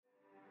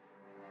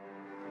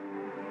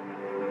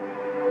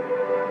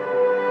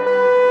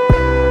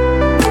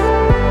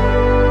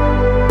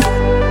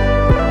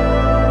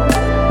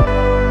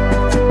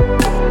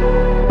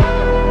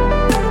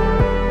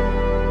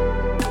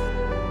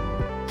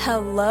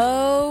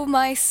Hello,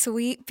 my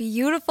sweet,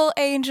 beautiful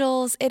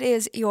angels. It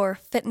is your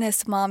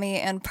fitness mommy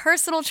and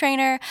personal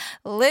trainer,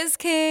 Liz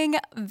King,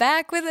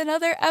 back with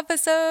another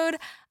episode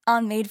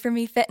on Made For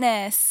Me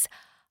Fitness.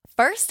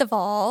 First of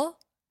all,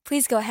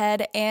 please go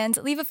ahead and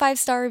leave a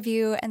 5-star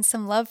review and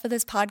some love for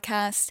this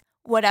podcast.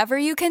 Whatever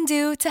you can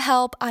do to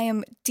help, I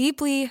am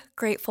deeply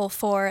grateful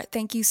for.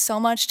 Thank you so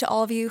much to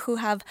all of you who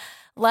have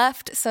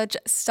left such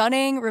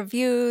stunning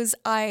reviews.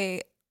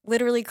 I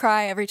literally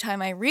cry every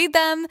time I read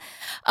them.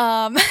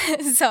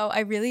 So I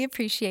really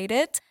appreciate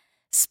it.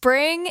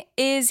 Spring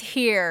is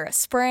here.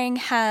 Spring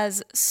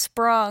has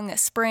sprung.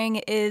 Spring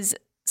is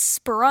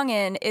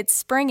sprungin'. It's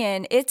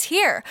springin'. It's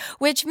here,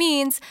 which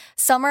means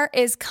summer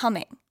is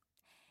coming.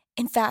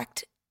 In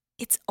fact,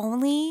 it's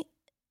only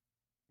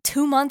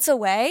 2 months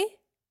away,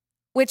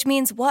 which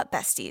means what,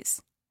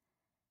 besties?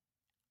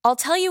 I'll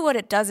tell you what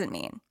it doesn't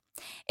mean.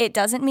 It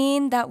doesn't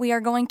mean that we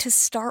are going to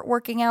start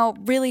working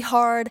out really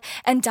hard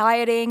and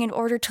dieting in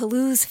order to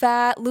lose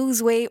fat,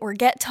 lose weight, or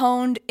get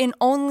toned in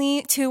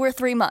only 2 or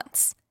 3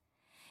 months.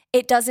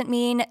 It doesn't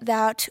mean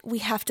that we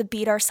have to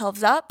beat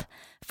ourselves up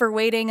for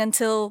waiting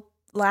until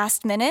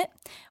last minute,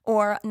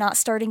 or not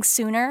starting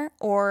sooner,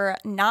 or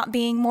not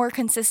being more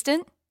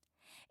consistent.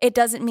 It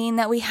doesn't mean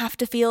that we have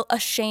to feel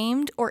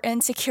ashamed or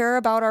insecure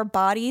about our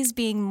bodies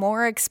being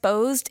more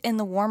exposed in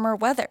the warmer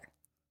weather.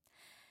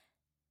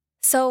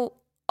 So,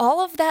 all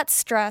of that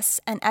stress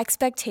and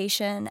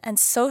expectation and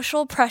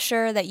social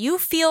pressure that you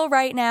feel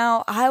right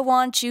now, I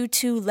want you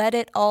to let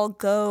it all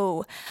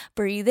go.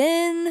 Breathe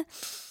in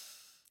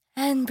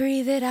and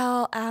breathe it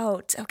all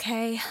out,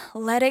 okay?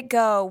 Let it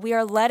go. We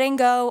are letting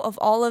go of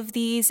all of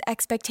these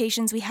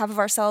expectations we have of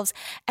ourselves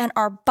and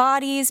our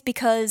bodies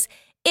because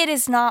it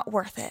is not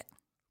worth it.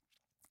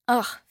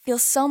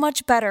 Feels so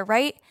much better,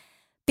 right?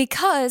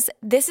 Because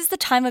this is the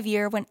time of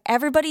year when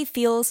everybody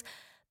feels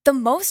the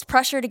most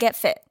pressure to get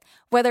fit.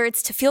 Whether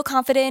it's to feel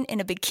confident in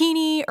a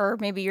bikini, or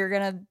maybe you're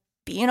going to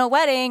be in a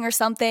wedding or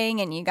something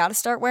and you got to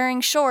start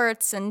wearing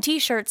shorts and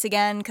t-shirts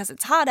again because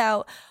it's hot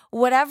out,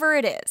 whatever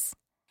it is.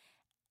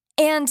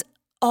 And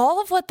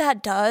all of what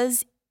that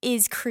does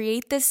is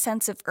create this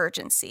sense of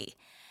urgency.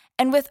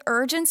 And with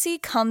urgency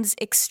comes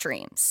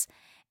extremes.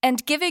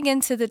 And giving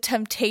into the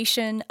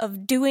temptation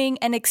of doing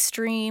an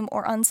extreme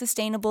or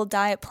unsustainable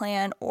diet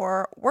plan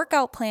or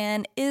workout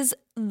plan is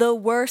the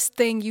worst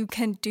thing you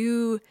can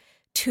do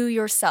to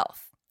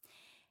yourself.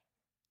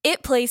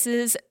 It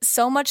places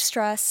so much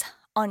stress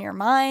on your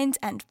mind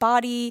and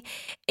body.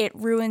 It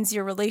ruins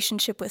your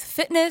relationship with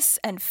fitness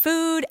and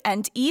food.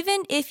 And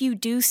even if you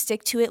do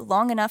stick to it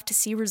long enough to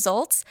see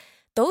results,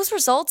 those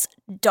results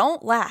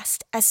don't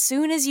last as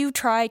soon as you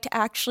try to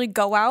actually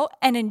go out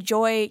and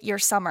enjoy your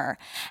summer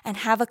and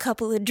have a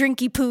couple of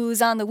drinky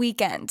poos on the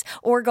weekend,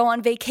 or go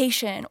on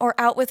vacation, or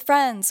out with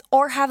friends,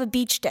 or have a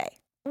beach day,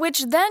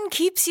 which then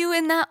keeps you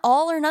in that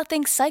all or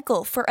nothing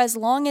cycle for as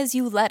long as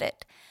you let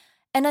it.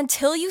 And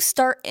until you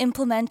start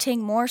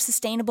implementing more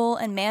sustainable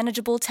and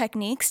manageable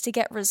techniques to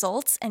get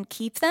results and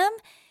keep them,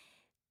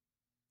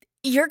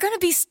 you're going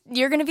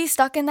to be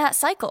stuck in that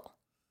cycle.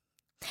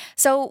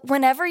 So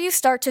whenever you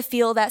start to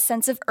feel that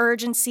sense of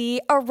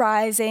urgency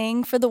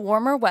arising for the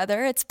warmer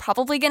weather, it's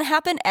probably going to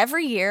happen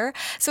every year.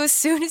 So as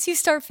soon as you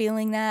start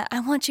feeling that,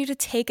 I want you to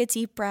take a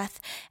deep breath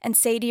and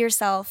say to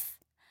yourself,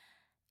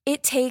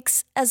 it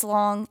takes as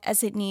long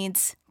as it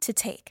needs to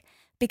take.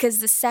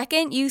 Because the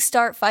second you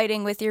start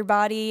fighting with your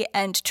body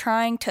and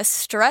trying to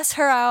stress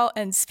her out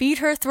and speed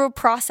her through a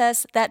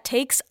process that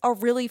takes a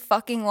really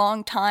fucking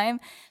long time,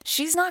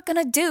 she's not going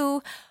to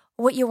do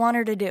what you want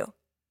her to do.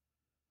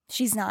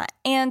 She's not.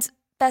 And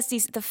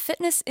besties, the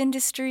fitness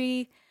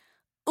industry,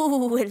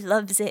 ooh, it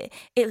loves it.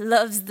 It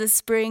loves the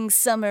spring,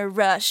 summer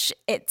rush.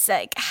 It's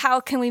like, how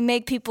can we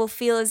make people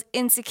feel as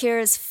insecure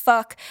as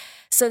fuck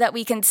so that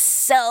we can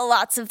sell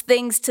lots of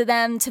things to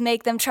them to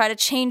make them try to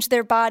change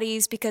their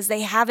bodies because they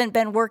haven't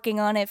been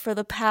working on it for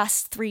the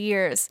past 3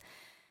 years.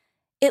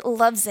 It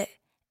loves it.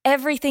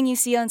 Everything you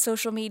see on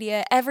social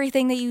media,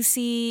 everything that you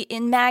see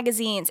in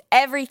magazines,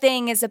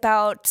 everything is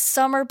about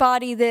summer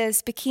body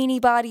this, bikini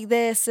body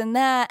this, and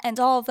that, and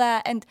all of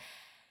that. And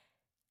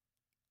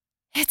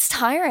it's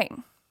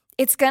tiring.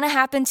 It's going to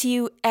happen to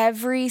you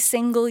every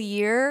single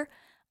year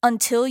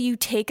until you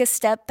take a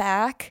step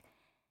back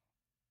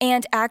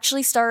and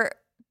actually start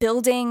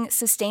building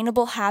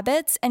sustainable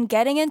habits and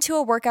getting into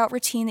a workout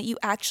routine that you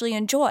actually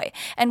enjoy,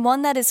 and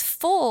one that is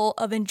full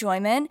of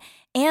enjoyment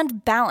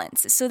and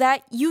balance so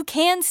that you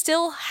can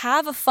still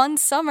have a fun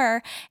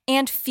summer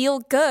and feel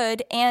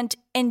good and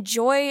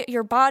enjoy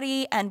your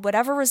body and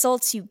whatever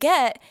results you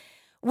get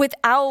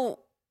without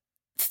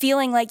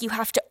feeling like you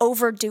have to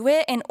overdo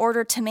it in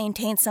order to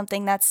maintain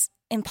something that's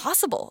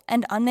impossible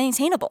and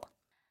unmaintainable.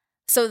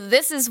 So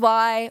this is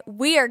why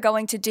we are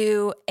going to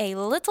do a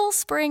little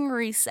spring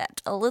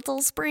reset, a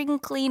little spring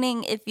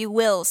cleaning, if you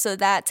will, so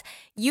that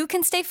you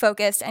can stay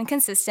focused and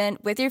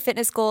consistent with your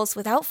fitness goals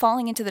without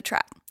falling into the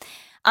trap.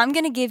 I'm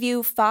going to give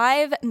you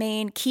 5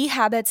 main key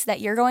habits that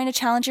you're going to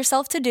challenge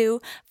yourself to do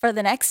for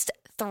the next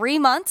 3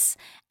 months,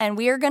 and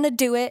we are going to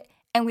do it,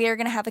 and we are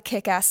going to have a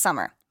kick-ass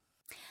summer.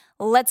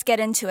 let's get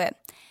into it.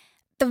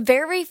 The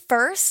very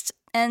first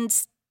and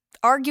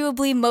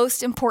arguably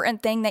most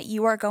important thing that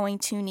you are going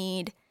to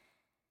need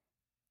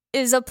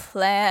is a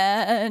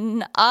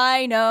plan.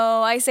 I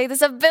know, I say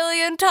this a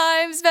billion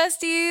times,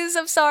 besties.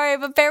 I'm sorry,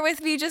 but bear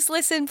with me. Just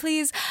listen,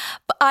 please.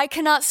 But I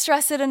cannot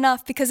stress it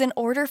enough because in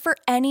order for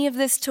any of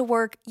this to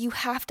work, you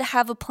have to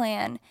have a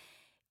plan.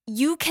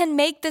 You can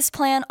make this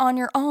plan on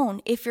your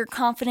own if you're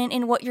confident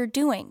in what you're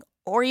doing,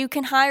 or you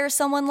can hire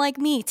someone like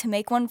me to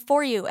make one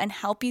for you and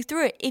help you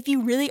through it if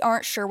you really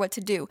aren't sure what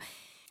to do.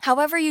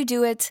 However you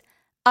do it,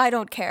 I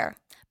don't care.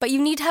 But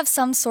you need to have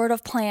some sort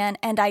of plan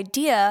and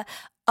idea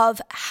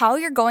of how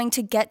you're going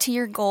to get to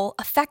your goal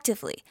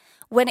effectively.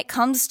 When it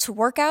comes to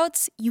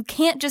workouts, you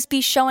can't just be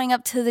showing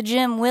up to the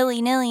gym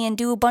willy-nilly and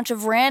do a bunch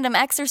of random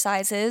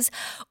exercises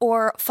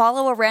or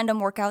follow a random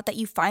workout that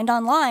you find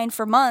online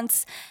for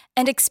months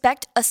and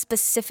expect a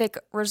specific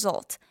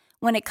result.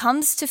 When it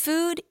comes to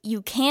food,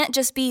 you can't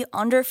just be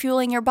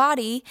underfueling your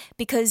body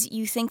because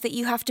you think that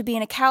you have to be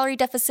in a calorie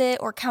deficit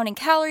or counting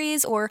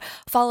calories or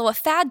follow a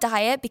fad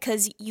diet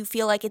because you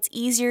feel like it's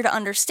easier to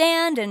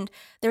understand and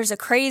there's a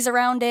craze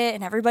around it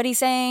and everybody's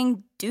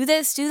saying, do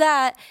this, do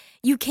that.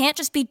 You can't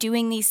just be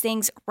doing these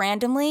things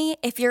randomly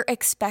if you're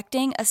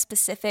expecting a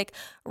specific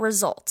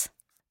result.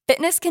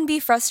 Fitness can be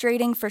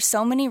frustrating for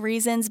so many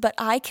reasons, but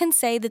I can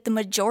say that the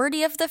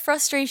majority of the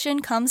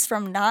frustration comes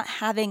from not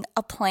having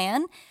a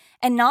plan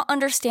and not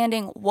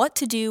understanding what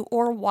to do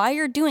or why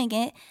you're doing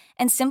it,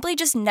 and simply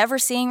just never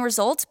seeing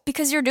results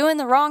because you're doing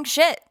the wrong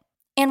shit.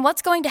 And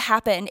what's going to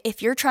happen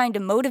if you're trying to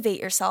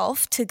motivate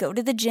yourself to go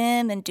to the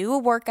gym and do a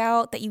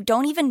workout that you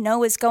don't even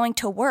know is going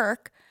to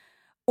work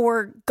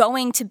or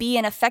going to be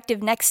an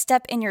effective next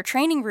step in your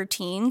training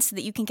routine so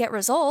that you can get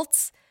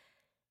results?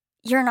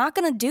 You're not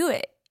going to do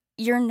it.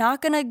 You're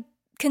not going to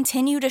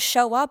continue to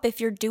show up if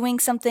you're doing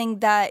something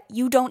that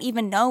you don't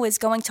even know is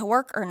going to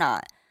work or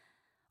not.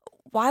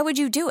 Why would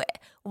you do it?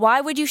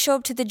 Why would you show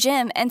up to the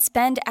gym and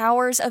spend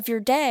hours of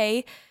your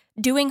day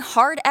doing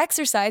hard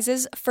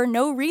exercises for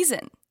no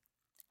reason?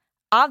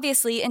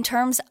 Obviously, in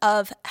terms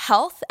of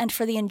health and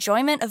for the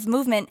enjoyment of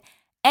movement,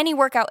 any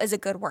workout is a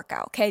good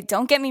workout, okay?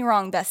 Don't get me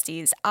wrong,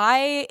 besties.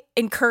 I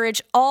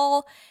encourage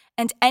all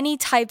and any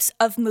types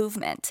of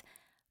movement.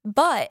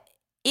 But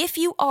if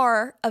you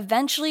are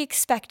eventually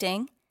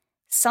expecting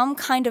some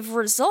kind of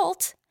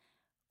result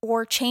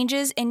or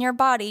changes in your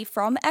body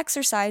from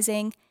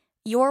exercising,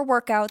 your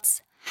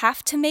workouts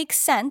have to make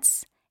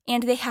sense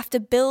and they have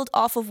to build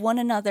off of one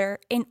another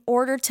in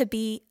order to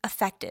be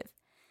effective.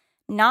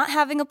 Not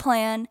having a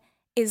plan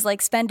is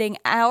like spending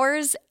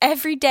hours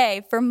every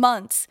day for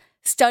months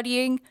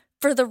studying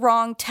for the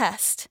wrong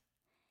test.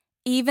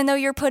 Even though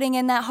you're putting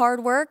in that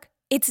hard work,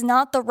 it's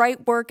not the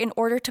right work in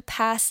order to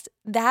pass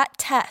that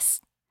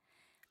test.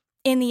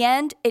 In the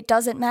end, it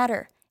doesn't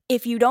matter.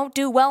 If you don't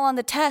do well on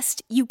the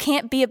test, you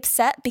can't be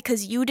upset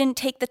because you didn't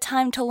take the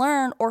time to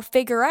learn or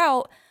figure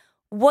out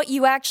what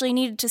you actually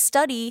needed to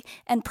study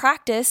and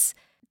practice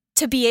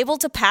to be able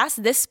to pass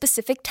this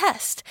specific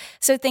test.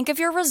 So think of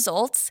your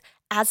results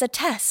as a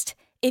test.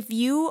 If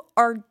you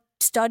are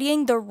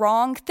studying the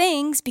wrong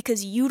things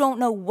because you don't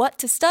know what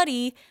to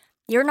study,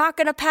 you're not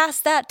going to pass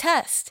that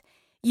test.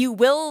 You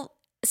will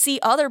see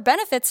other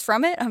benefits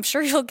from it. I'm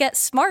sure you'll get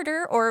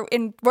smarter, or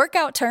in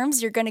workout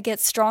terms, you're going to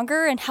get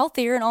stronger and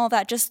healthier and all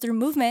that just through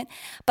movement.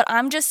 But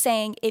I'm just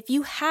saying, if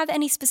you have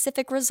any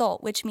specific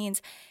result, which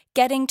means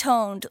getting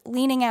toned,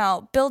 leaning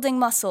out, building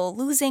muscle,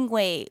 losing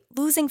weight,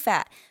 losing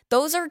fat,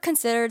 those are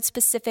considered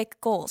specific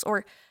goals,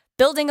 or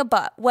building a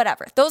butt,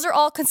 whatever. Those are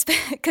all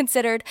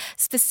considered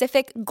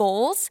specific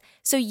goals.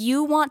 So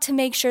you want to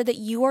make sure that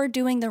you are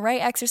doing the right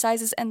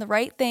exercises and the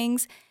right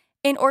things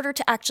in order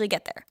to actually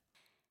get there.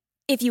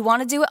 If you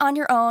want to do it on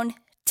your own,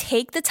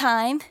 take the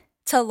time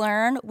to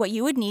learn what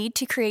you would need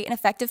to create an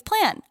effective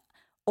plan.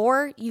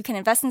 Or you can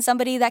invest in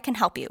somebody that can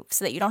help you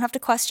so that you don't have to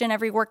question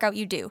every workout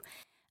you do.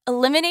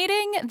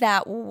 Eliminating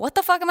that, what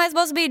the fuck am I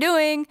supposed to be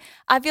doing?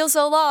 I feel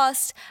so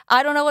lost.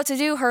 I don't know what to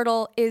do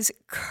hurdle is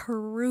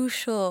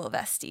crucial,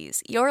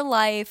 besties. Your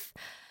life,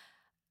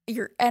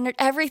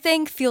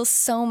 everything feels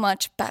so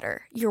much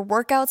better. Your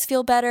workouts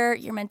feel better.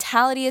 Your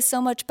mentality is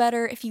so much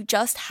better if you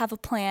just have a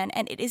plan.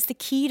 And it is the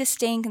key to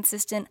staying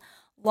consistent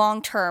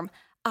long term.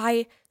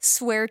 I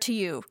swear to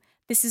you,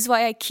 this is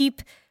why I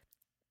keep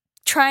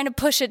trying to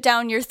push it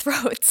down your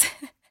throats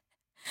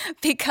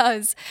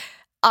because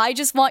I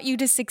just want you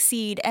to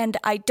succeed, and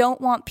I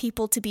don't want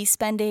people to be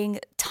spending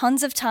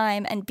tons of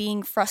time and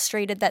being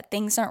frustrated that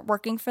things aren't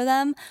working for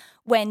them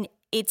when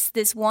it's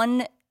this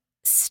one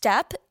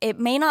step. It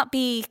may not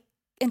be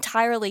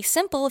entirely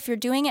simple. If you're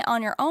doing it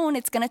on your own,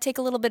 it's going to take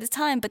a little bit of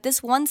time, but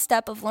this one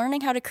step of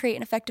learning how to create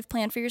an effective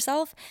plan for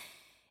yourself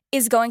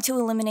is going to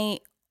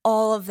eliminate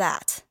all of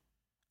that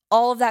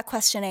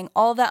questioning,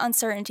 all of that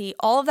uncertainty,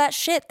 all of that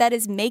shit that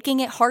is making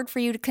it hard for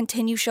you to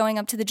continue showing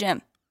up to the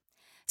gym.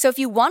 So if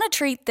you want to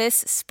treat this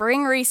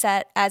spring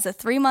reset as a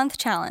 3-month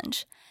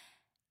challenge,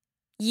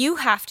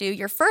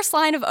 your first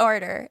line of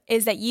order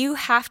is that you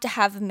have to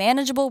have a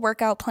manageable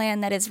workout plan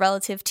that is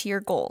relative to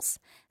your goals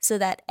so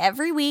that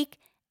every week,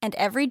 And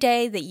every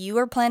day that you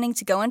are planning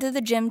to go into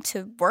the gym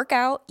to work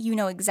out, you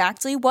know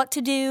exactly what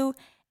to do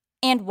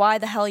and why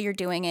the hell you're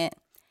doing it.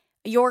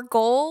 Your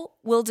goal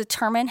will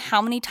determine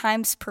how many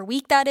times per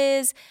week that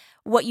is,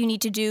 what you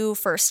need to do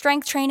for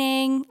strength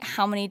training,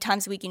 how many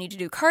times a week you need to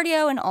do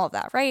cardio, and all of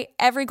that, right?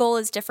 Every goal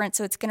is different,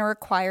 so it's going to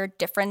require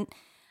different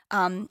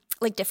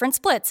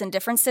splits and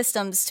different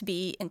systems to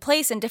be in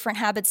place and different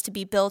habits to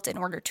be built in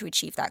order to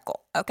achieve that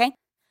goal, okay?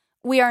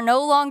 We are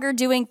no longer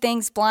doing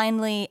things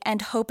blindly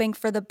and hoping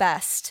for the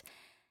best.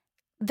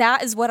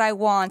 That is what I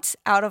want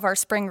out of our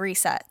spring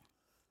reset,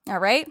 all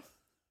right?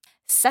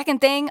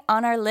 Second thing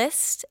on our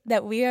list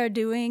that we are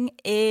doing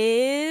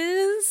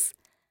is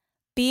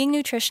being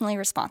nutritionally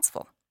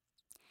responsible.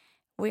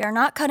 We are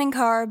not cutting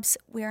carbs.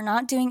 We are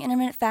not doing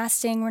intermittent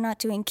fasting. We're not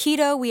doing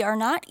keto. We are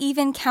not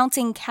even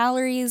counting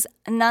calories.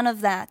 None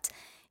of that.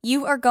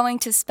 You are going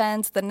to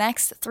spend the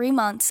next 3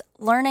 months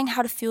learning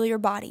how to fuel your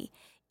body,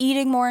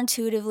 eating more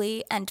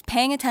intuitively, and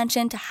paying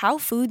attention to how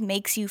food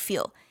makes you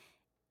feel.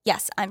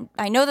 Yes,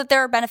 I know that there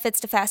are benefits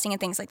to fasting and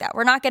things like that.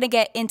 We're not going to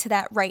get into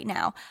that right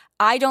now.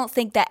 I don't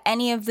think that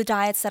any of the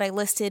diets that I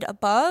listed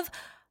above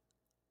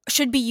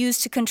should be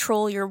used to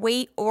control your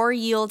weight or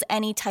yield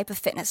any type of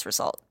fitness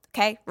result,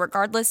 okay?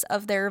 Regardless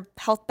of their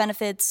health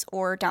benefits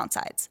or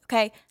downsides,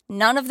 okay?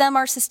 None of them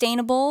are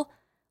sustainable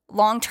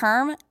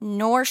long-term,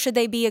 nor should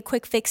they be a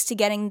quick fix to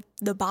getting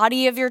the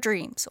body of your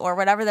dreams or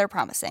whatever they're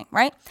promising,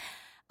 right?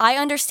 I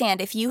understand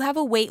if you have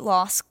a weight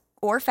loss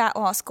or fat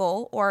loss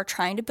goal or are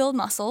trying to build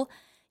muscle,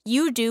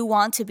 you do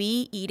want to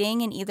be eating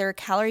in either a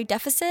calorie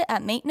deficit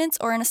at maintenance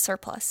or in a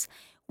surplus,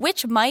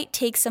 which might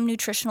take some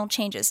nutritional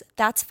changes.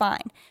 That's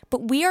fine.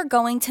 But we are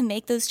going to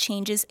make those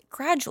changes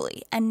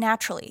gradually and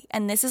naturally.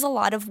 And this is a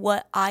lot of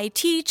what I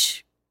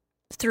teach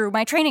through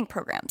my training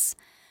programs.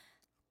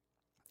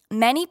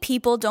 Many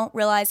people don't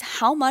realize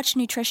how much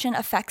nutrition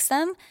affects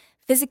them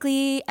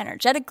physically,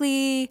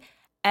 energetically,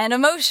 and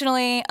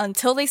emotionally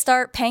until they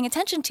start paying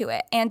attention to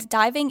it and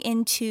diving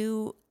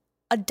into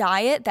a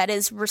diet that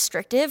is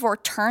restrictive or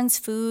turns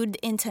food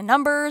into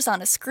numbers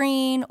on a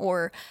screen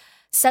or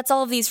sets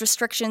all of these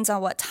restrictions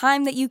on what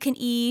time that you can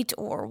eat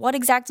or what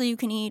exactly you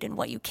can eat and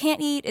what you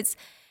can't eat.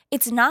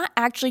 It's not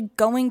actually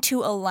going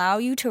to allow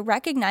you to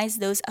recognize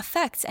those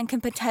effects and can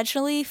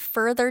potentially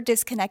further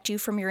disconnect you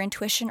from your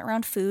intuition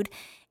around food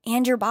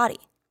and your body.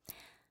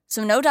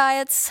 So no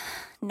diets,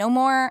 no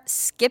more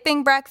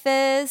skipping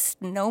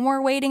breakfast, no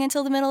more waiting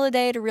until the middle of the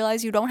day to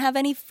realize you don't have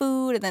any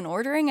food and then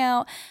ordering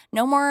out,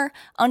 no more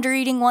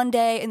undereating one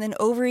day and then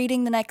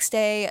overeating the next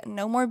day,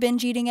 no more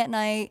binge eating at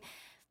night,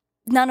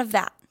 none of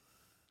that,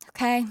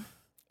 okay?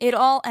 It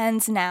all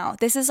ends now.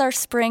 This is our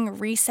spring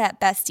reset,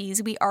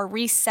 besties. We are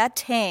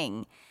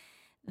resetting.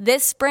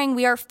 This spring,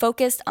 we are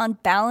focused on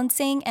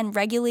balancing and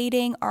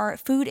regulating our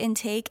food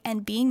intake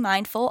and being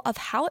mindful of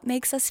how it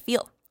makes us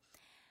feel.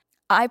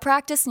 I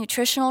practice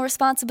nutritional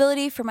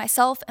responsibility for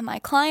myself and my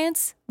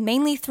clients,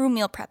 mainly through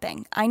meal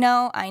prepping. I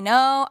know.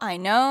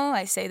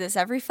 I say this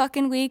every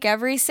fucking week,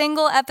 every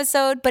single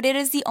episode, but it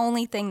is the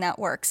only thing that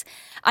works.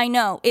 I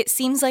know, it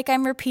seems like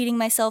I'm repeating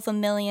myself a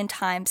million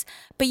times,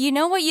 but you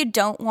know what you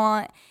don't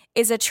want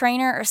is a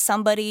trainer or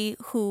somebody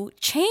who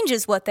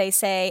changes what they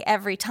say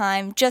every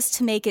time just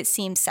to make it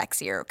seem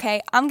sexier, okay?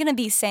 I'm gonna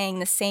be saying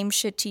the same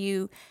shit to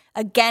you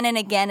again and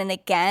again and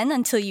again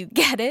until you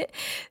get it,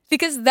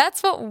 because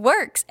that's what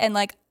works. And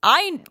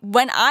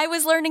when I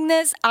was learning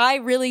this, I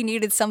really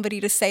needed somebody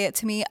to say it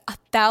to me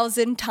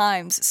 1,000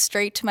 times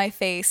straight to my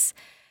face,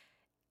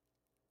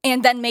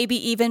 and then maybe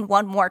even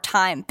one more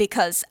time,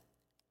 because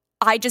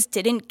I just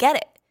didn't get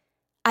it.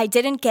 I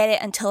didn't get it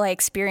until I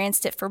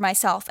experienced it for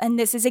myself, and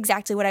this is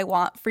exactly what I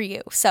want for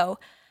you. So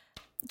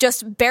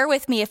just bear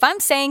with me. If I'm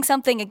saying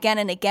something again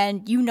and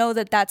again, you know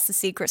that that's the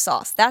secret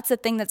sauce. That's the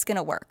thing that's going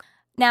to work.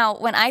 Now,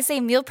 when I say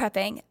meal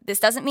prepping, this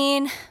doesn't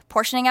mean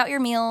portioning out your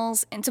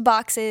meals into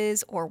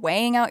boxes or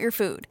weighing out your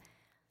food.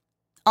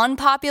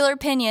 Unpopular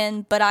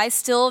opinion, but I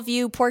still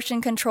view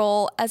portion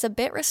control as a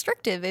bit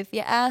restrictive if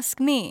you ask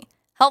me.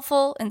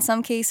 Helpful in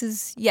some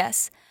cases,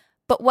 yes.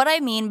 But what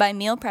I mean by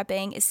meal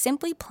prepping is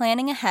simply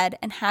planning ahead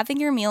and having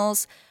your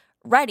meals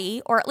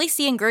ready, or at least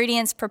the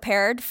ingredients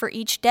prepared for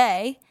each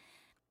day,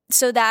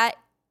 so that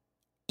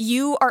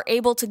you are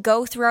able to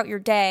go throughout your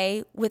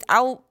day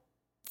without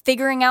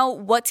figuring out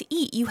what to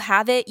eat. You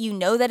have it, you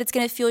know that it's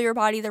going to fuel your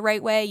body the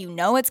right way, you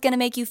know it's going to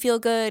make you feel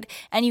good,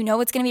 and you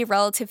know it's going to be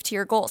relative to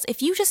your goals.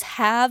 If you just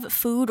have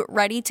food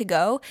ready to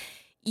go,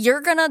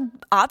 you're going to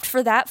opt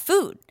for that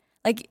food.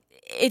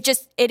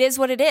 It is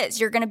what it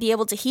is. You're going to be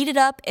able to heat it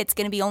up. It's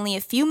going to be only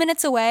a few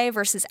minutes away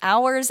versus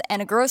hours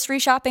and a grocery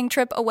shopping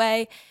trip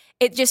away.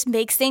 It just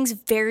makes things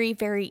very,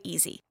 very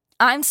easy.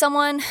 I'm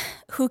someone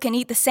who can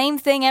eat the same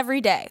thing every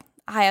day.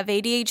 I have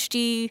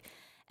ADHD,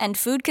 and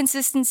food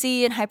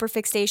consistency and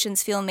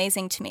hyperfixations feel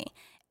amazing to me.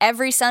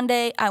 Every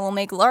Sunday, I will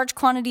make large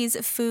quantities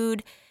of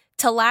food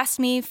to last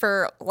me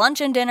for lunch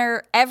and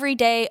dinner every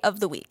day of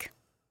the week,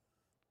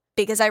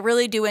 because I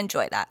really do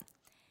enjoy that.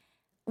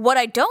 What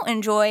I don't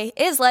enjoy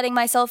is letting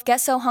myself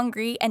get so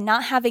hungry and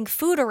not having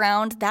food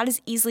around that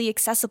is easily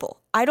accessible.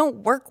 I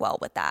don't work well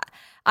with that.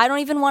 I don't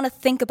even want to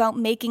think about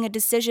making a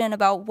decision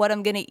about what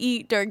I'm going to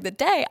eat during the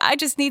day. I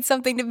just need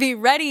something to be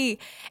ready.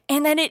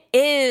 And then it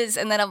is.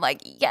 And then I'm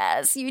like,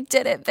 yes, you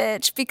did it,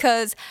 bitch.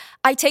 Because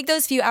I take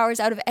those few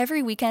hours out of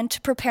every weekend to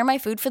prepare my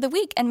food for the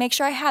week and make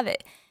sure I have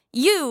it.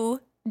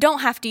 You don't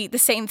have to eat the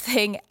same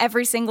thing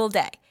every single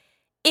day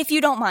if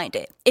you don't mind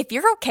it. If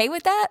you're okay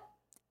with that,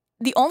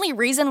 the only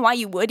reason why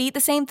you would eat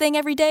the same thing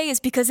every day is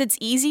because it's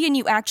easy and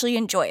you actually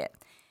enjoy it.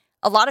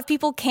 A lot of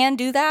people can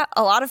do that.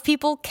 A lot of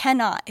people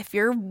cannot. If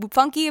you're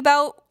funky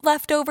about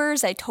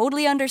leftovers, I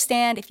totally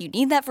understand. If you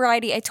need that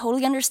variety, I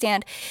totally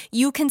understand.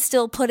 You can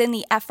still put in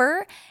the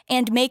effort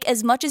and make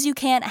as much as you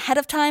can ahead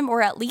of time,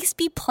 or at least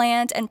be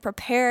planned and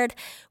prepared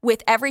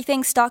with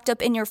everything stocked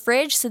up in your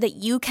fridge so that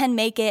you can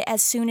make it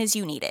as soon as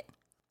you need it.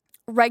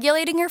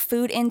 Regulating your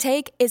food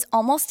intake is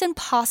almost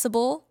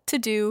impossible to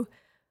do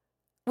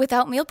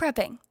without meal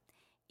prepping.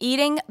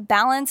 Eating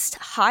balanced,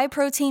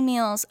 high-protein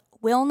meals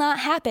will not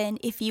happen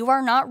if you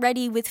are not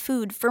ready with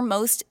food for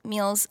most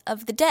meals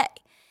of the day.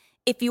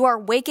 If you are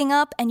waking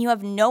up and you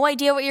have no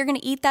idea what you're going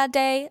to eat that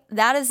day,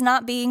 that is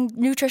not being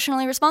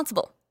nutritionally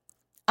responsible.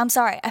 I'm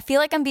sorry, I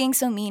feel like I'm being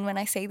so mean when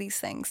I say these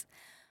things,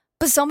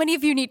 but so many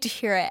of you need to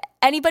hear it.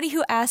 Anybody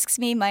who asks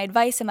me my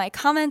advice in my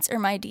comments or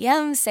my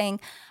DMs saying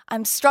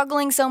I'm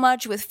struggling so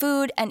much with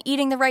food and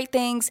eating the right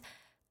things,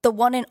 the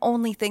one and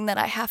only thing that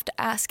I have to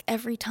ask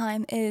every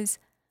time is,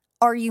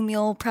 are you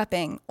meal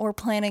prepping or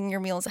planning your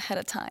meals ahead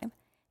of time?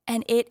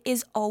 And it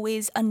is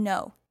always a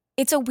no.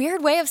 It's a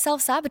weird way of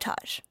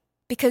self-sabotage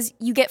because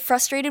you get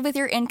frustrated with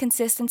your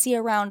inconsistency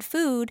around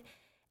food,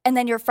 and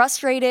then you're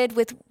frustrated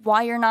with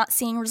why you're not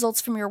seeing results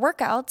from your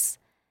workouts,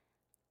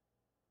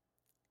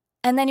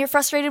 and then you're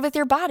frustrated with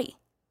your body.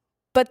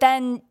 But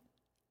then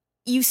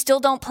you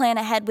still don't plan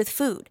ahead with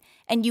food,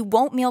 and you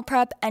won't meal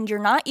prep, and you're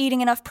not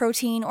eating enough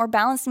protein or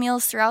balanced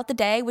meals throughout the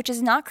day, which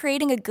is not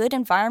creating a good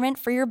environment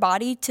for your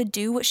body to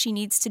do what she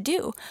needs to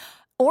do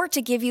or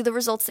to give you the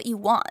results that you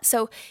want.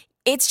 So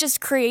it's just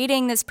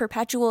creating this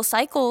perpetual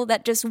cycle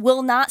that just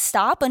will not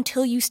stop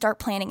until you start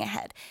planning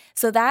ahead.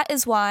 So that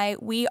is why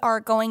we are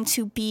going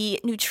to be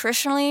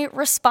nutritionally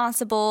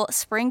responsible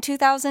spring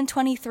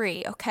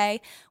 2023,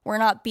 okay? We're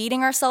not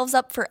beating ourselves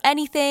up for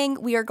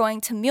anything. We are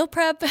going to meal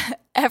prep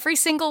every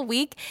single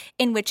week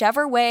in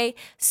whichever way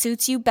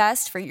suits you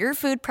best for your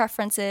food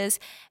preferences.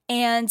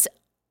 And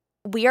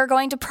we are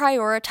going to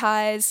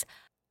prioritize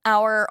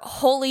our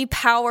holy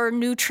power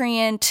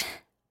nutrient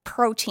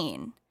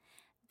protein.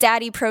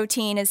 Daddy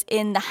protein is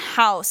in the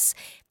house.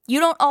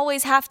 You don't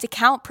always have to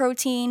count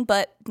protein,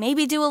 but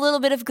maybe do a little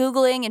bit of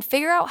Googling and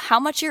figure out how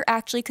much you're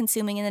actually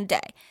consuming in a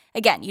day.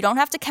 Again, you don't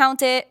have to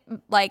count it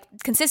like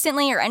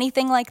consistently or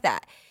anything like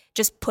that.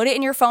 Just put it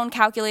in your phone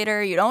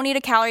calculator. You don't need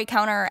a calorie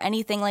counter or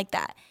anything like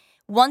that.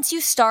 Once you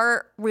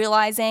start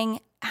realizing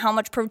how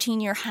much protein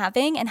you're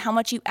having and how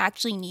much you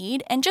actually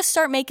need, and just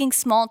start making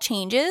small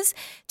changes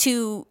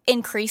to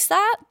increase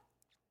that,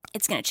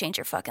 it's going to change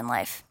your fucking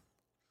life.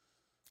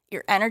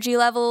 Your energy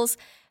levels,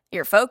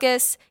 your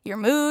focus, your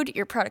mood,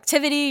 your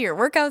productivity, your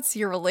workouts,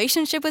 your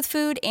relationship with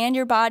food and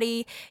your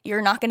body.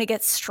 You're not going to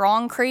get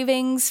strong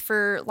cravings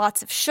for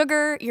lots of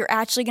sugar. You're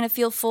actually going to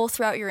feel full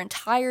throughout your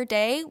entire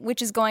day,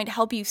 which is going to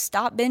help you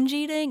stop binge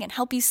eating and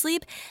help you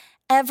sleep.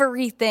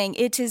 Everything.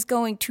 It is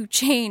going to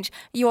change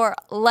your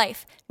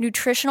life.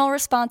 Nutritional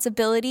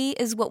responsibility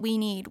is what we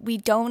need. We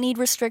don't need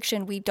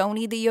restriction. We don't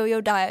need the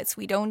yo-yo diets.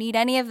 We don't need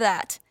any of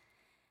that.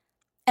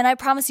 And I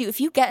promise you,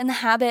 if you get in the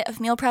habit of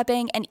meal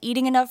prepping and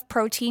eating enough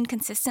protein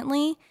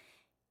consistently,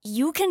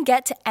 you can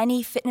get to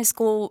any fitness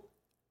goal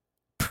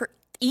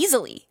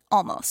easily,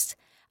 almost.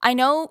 I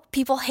know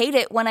people hate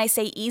it when I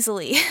say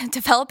easily.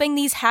 Developing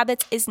these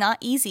habits is not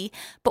easy,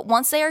 but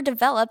once they are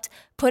developed,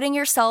 putting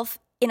yourself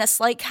in a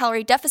slight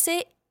calorie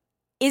deficit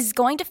is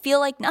going to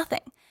feel like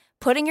nothing.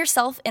 Putting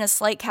yourself in a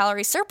slight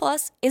calorie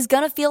surplus is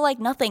going to feel like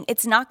nothing.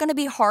 It's not going to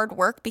be hard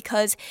work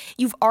because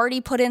you've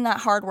already put in that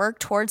hard work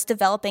towards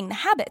developing the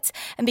habits.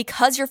 And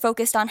because you're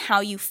focused on how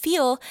you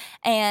feel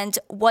and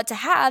what to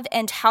have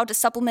and how to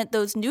supplement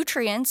those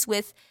nutrients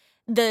with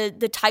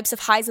the types of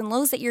highs and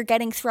lows that you're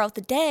getting throughout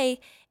the day,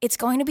 it's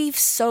going to be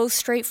so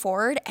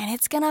straightforward and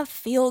it's going to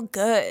feel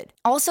good.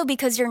 Also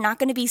because you're not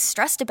going to be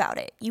stressed about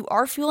it. You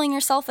are fueling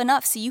yourself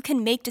enough so you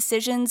can make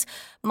decisions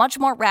much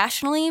more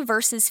rationally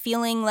versus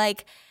feeling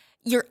like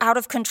you're out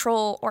of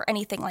control or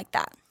anything like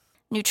that.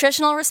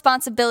 Nutritional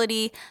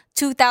responsibility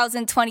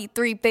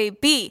 2023,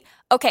 baby.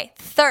 Okay,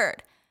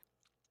 third,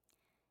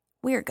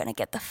 we're gonna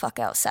get the fuck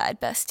outside,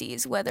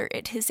 besties, whether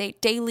it is a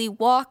daily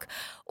walk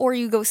or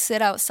you go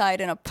sit outside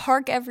in a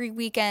park every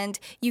weekend.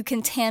 You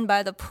can tan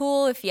by the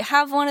pool if you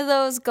have one of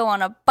those, go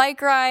on a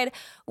bike ride.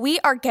 We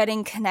are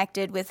getting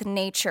connected with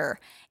nature.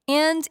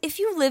 And if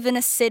you live in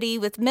a city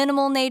with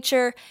minimal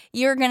nature,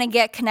 you're going to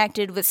get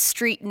connected with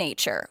street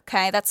nature,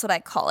 okay? That's what I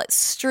call it,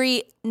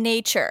 street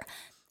nature.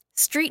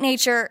 Street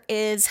nature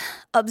is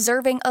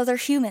observing other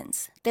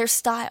humans, their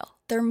style,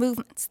 their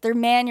movements, their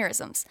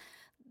mannerisms,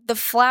 the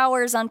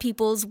flowers on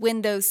people's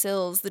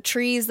windowsills, the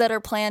trees that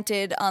are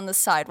planted on the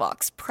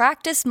sidewalks.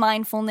 Practice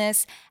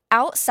mindfulness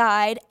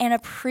outside and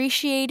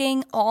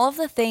appreciating all of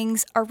the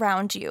things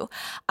around you.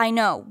 I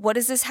know, what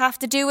does this have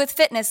to do with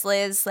fitness,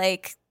 Liz?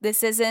 Like,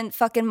 this isn't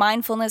fucking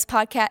mindfulness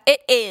podcast. It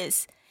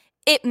is.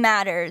 It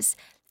matters.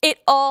 It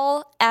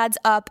all adds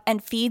up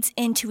and feeds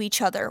into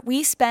each other.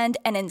 We spend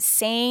an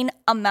insane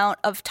amount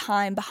of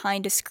time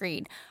behind a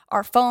screen.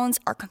 Our phones,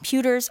 our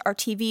computers, our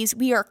TVs,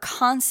 we are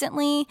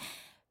constantly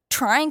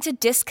trying to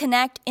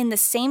disconnect in the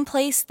same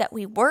place that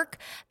we work,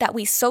 that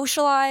we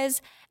socialize,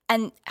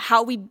 and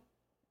how we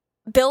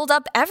build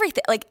up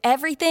everything. Like,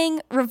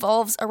 everything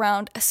revolves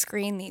around a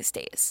screen these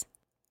days.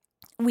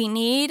 We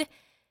need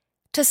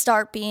to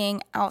start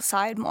being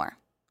outside more.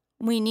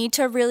 We need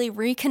to really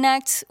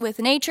reconnect with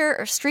nature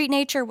or street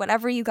nature,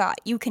 whatever you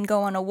got. You can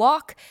go on a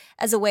walk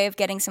as a way of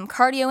getting some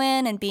cardio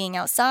in and being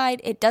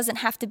outside. It doesn't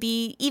have to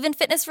be even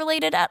fitness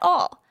related at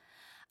all.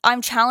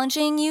 I'm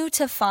challenging you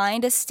to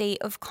find a state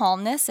of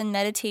calmness and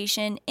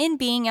meditation in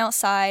being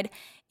outside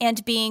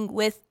and being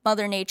with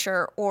Mother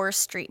Nature or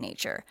street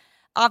nature.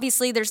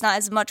 Obviously, there's not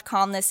as much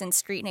calmness in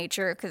street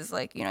nature because,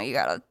 like, you know, you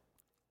gotta,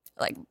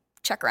 like,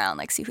 check around,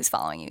 like, see who's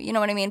following you. You know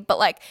what I mean? But,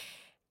 like,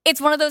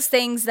 it's one of those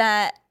things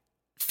that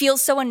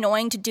feels so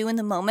annoying to do in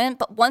the moment.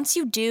 But once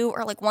you do,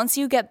 or, like, once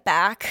you get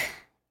back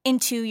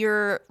into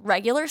your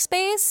regular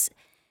space,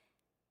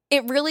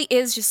 it really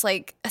is just,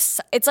 like,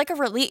 it's like a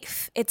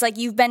relief. It's like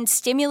you've been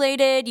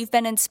stimulated, you've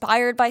been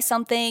inspired by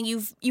something,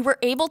 you were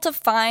able to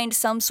find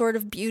some sort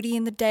of beauty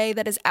in the day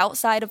that is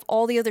outside of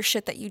all the other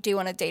shit that you do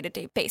on a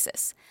day-to-day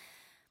basis.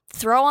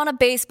 Throw on a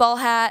baseball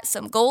hat,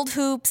 some gold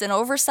hoops, an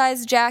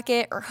oversized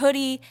jacket or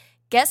hoodie,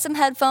 get some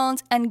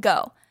headphones, and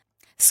go.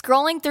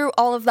 Scrolling through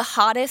all of the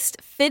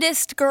hottest,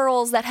 fittest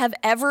girls that have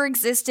ever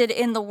existed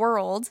in the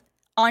world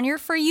on your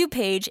For You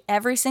page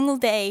every single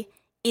day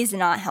is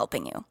not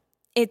helping you.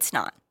 It's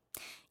not.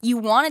 You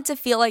want it to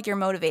feel like you're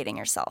motivating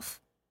yourself.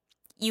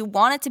 You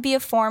want it to be a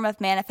form of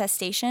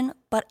manifestation,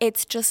 but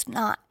it's just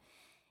not.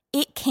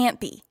 It can't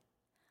be.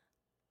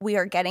 We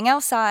are getting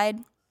outside.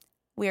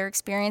 We are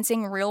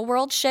experiencing real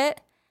world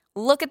shit.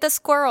 Look at the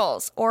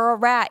squirrels or a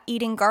rat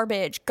eating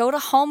garbage. Go to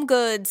Home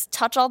Goods,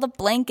 touch all the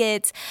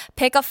blankets,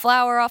 pick a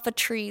flower off a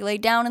tree, lay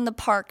down in the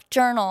park,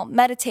 journal,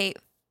 meditate,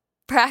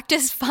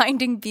 practice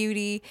finding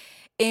beauty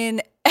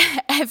in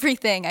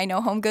everything. I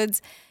know Home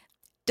Goods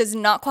does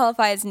not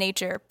qualify as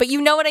nature, but you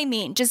know what I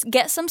mean. Just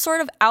get some sort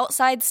of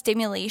outside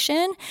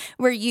stimulation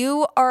where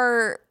you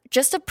are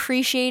just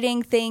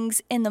appreciating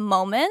things in the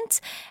moment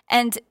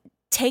and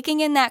taking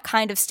in that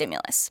kind of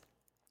stimulus.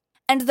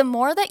 And the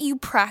more that you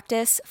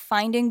practice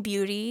finding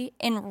beauty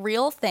in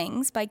real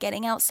things by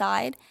getting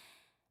outside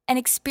and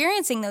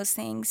experiencing those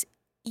things,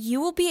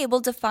 you will be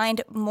able to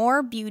find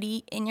more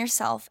beauty in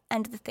yourself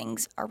and the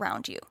things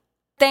around you.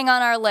 Thing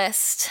on our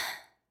list,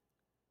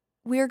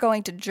 we're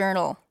going to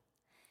journal.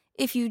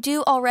 If you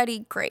do already,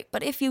 great.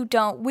 But if you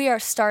don't, we are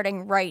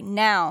starting right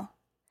now.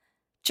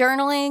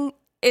 Journaling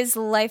is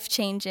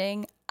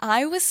life-changing.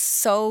 I was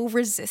so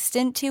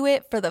resistant to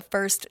it for the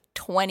first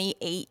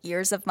 28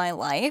 years of my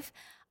life.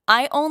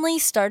 I only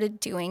started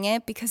doing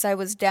it because I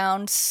was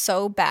down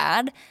so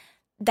bad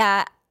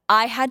that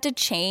I had to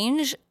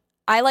change.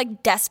 I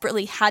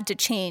desperately had to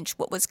change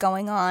what was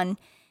going on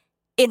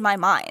in my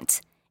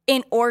mind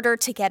in order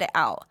to get it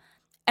out.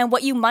 And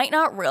what you might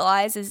not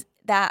realize is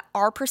that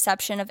our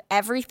perception of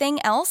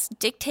everything else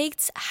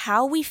dictates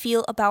how we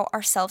feel about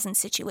ourselves in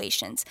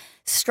situations.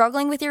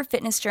 Struggling with your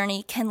fitness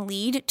journey can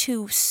lead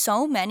to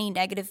so many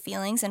negative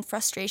feelings and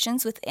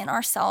frustrations within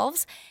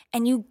ourselves,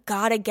 and you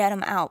gotta get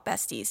them out,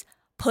 besties.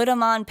 Put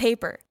them on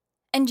paper.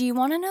 And do you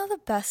want to know the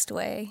best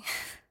way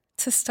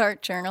to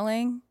start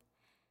journaling?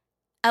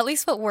 At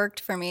least what worked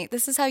for me.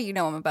 This is how you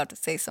know I'm about to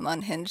say some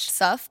unhinged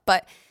stuff,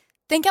 but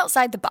think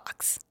outside the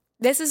box.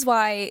 This is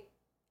why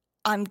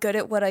I'm good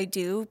at what I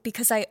do,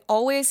 because I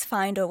always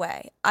find a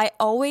way. I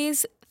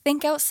always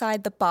think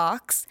outside the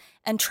box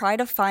and try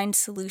to find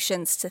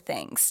solutions to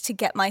things to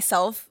get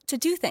myself to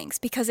do things,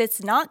 because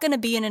it's not going to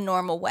be in a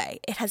normal way.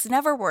 It has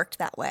never worked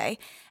that way,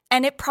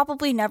 and it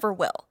probably never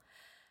will.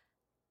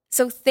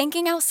 So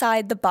thinking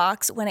outside the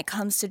box when it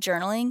comes to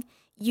journaling,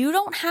 you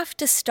don't have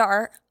to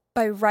start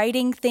by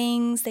writing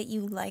things that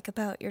you like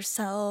about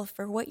yourself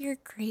or what you're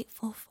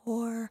grateful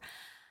for.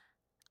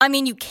 I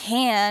mean, you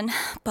can,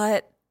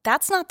 but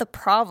that's not the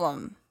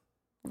problem,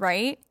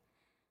 right?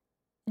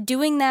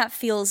 Doing that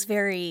feels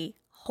very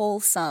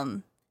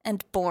wholesome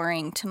and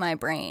boring to my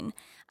brain.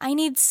 I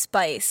need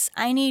spice.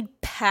 I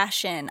need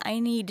passion. I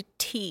need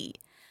tea.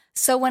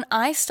 So when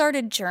I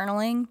started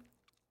journaling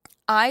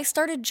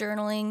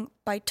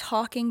by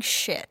talking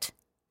shit.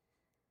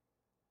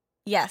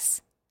 Yes,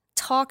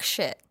 talk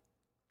shit.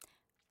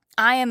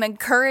 I am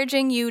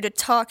encouraging you to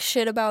talk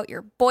shit about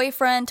your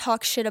boyfriend,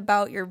 talk shit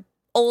about your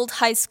old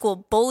high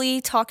school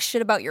bully, talk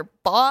shit about your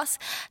boss,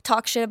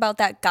 talk shit about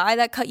that guy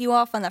that cut you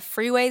off on the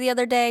freeway the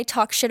other day,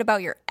 talk shit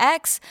about your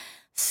ex.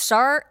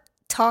 Start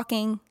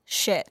talking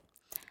shit.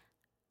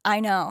 I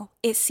know,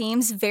 it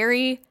seems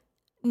very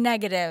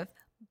negative,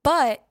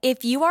 But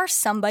if you are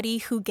somebody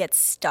who gets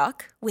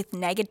stuck with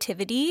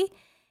negativity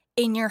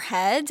in your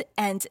head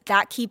and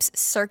that keeps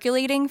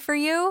circulating for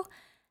you,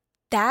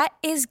 that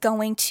is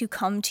going to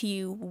come to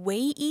you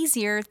way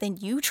easier than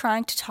you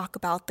trying to talk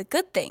about the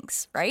good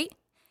things, right?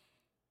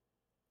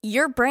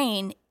 Your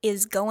brain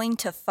is going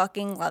to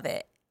fucking love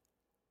it.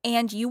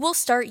 And you will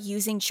start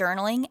using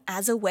journaling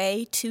as a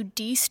way to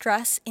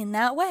de-stress in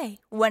that way.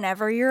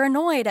 Whenever you're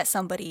annoyed at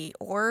somebody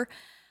or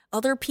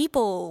other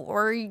people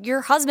or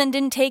your husband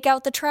didn't take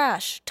out the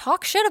trash,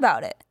 talk shit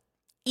about it.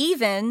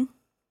 Even,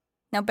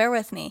 now bear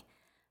with me,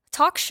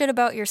 talk shit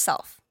about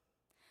yourself.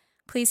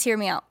 Please hear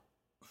me out.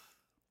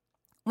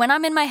 When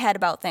I'm in my head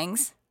about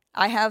things,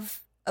 I have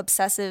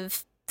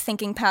obsessive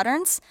thinking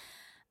patterns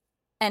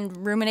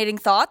and ruminating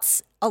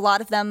thoughts. A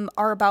lot of them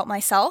are about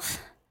myself.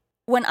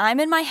 When I'm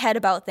in my head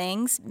about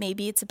things,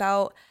 maybe it's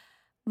about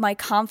my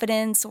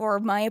confidence or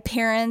my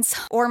appearance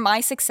or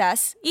my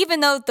success, even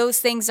though those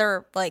things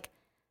are like,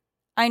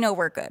 I know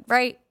we're good,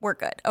 right? We're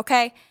good,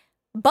 okay?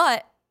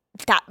 But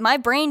that my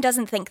brain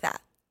doesn't think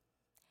that.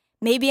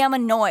 Maybe I'm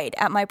annoyed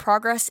at my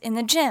progress in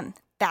the gym.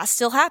 That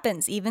still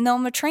happens, even though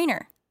I'm a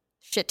trainer.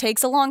 Shit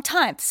takes a long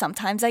time.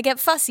 Sometimes I get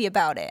fussy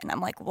about it, and I'm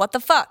like, what the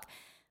fuck?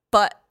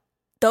 But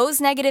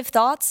those negative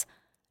thoughts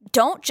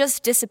don't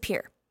just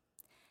disappear.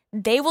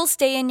 They will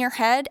stay in your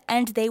head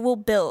and they will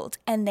build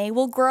and they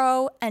will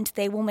grow and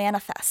they will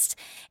manifest.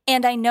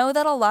 And I know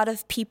that a lot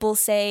of people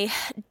say,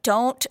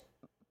 don't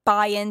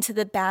buy into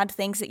the bad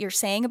things that you're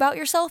saying about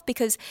yourself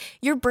because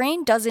your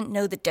brain doesn't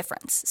know the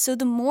difference. So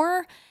the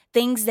more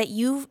things that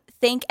you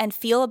think and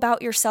feel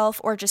about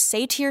yourself or just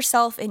say to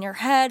yourself in your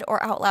head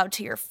or out loud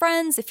to your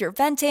friends, if you're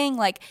venting,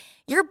 like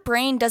your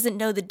brain doesn't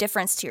know the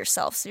difference to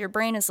yourself. So your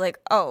brain is like,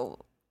 oh,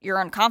 you're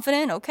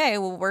unconfident? Okay,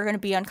 well, we're going to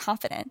be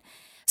unconfident.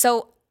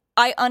 So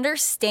I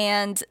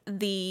understand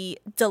the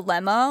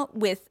dilemma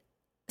with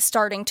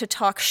starting to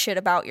talk shit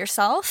about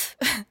yourself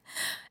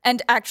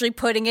and actually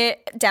putting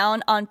it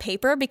down on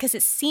paper because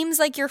it seems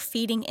like you're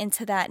feeding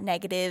into that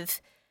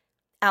negative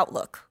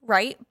outlook,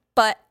 right?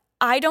 But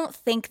I don't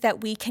think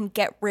that we can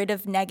get rid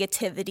of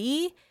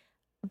negativity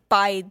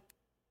by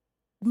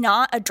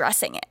not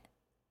addressing it.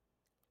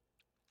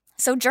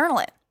 So journal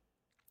it.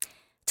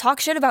 Talk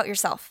shit about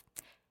yourself.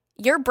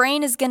 Your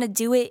brain is going to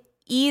do it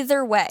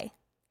either way.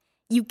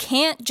 You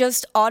can't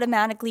just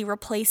automatically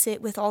replace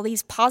it with all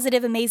these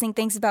positive, amazing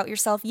things about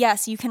yourself.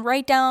 Yes, you can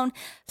write down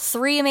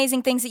 3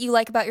 amazing things that you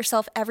like about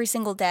yourself every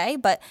single day.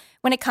 But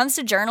when it comes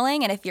to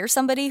journaling, and if you're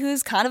somebody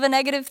who's kind of a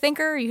negative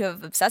thinker, you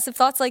have obsessive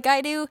thoughts like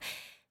I do,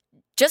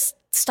 just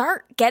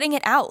start getting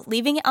it out,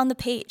 leaving it on the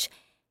page.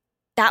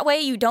 That way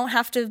you don't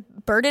have to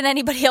burden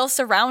anybody else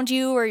around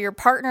you or your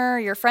partner or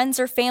your friends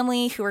or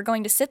family who are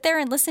going to sit there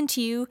and listen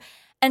to you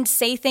and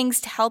say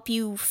things to help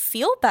you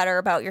feel better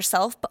about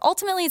yourself, but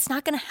ultimately it's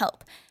not going to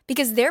help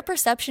because their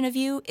perception of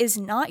you is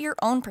not your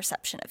own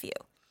perception of you.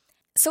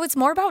 So it's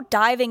more about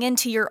diving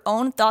into your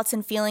own thoughts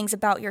and feelings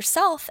about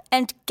yourself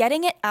and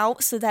getting it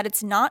out so that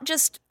it's not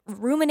just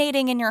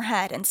ruminating in your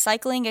head and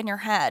cycling in your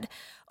head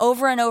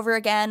over and over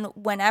again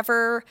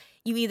whenever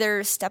you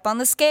either step on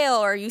the scale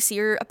or you see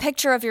a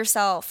picture of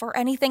yourself or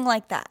anything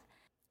like that.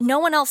 No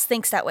one else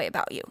thinks that way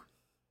about you.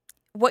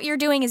 What you're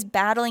doing is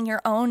battling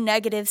your own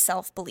negative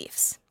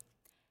self-beliefs.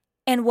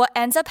 And what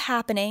ends up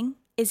happening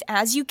is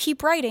as you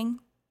keep writing,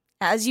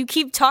 as you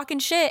keep talking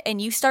shit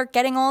and you start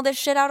getting all this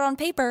shit out on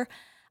paper,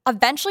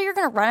 eventually you're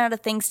going to run out of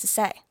things to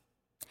say.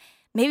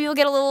 Maybe you'll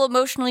get a little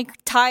emotionally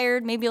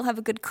tired, maybe you'll have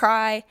a good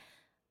cry,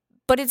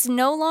 but it's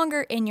no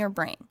longer in your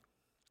brain.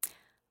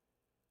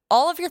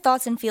 All of your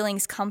thoughts and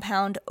feelings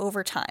compound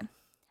over time,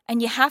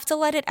 and you have to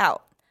let it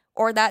out,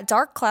 or that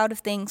dark cloud of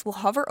things will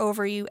hover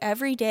over you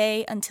every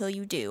day until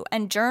you do.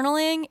 And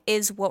journaling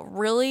is what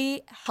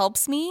really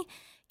helps me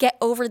get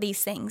over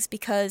these things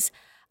because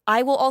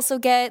I will also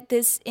get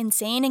this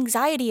insane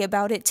anxiety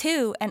about it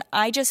too. And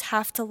I just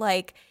have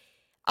to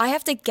I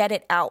have to get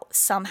it out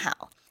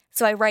somehow.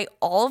 So I write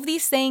all of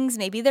these things,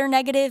 maybe they're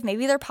negative,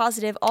 maybe they're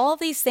positive, all of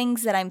these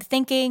things that I'm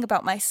thinking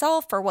about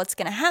myself or what's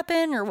going to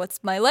happen or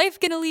what's my life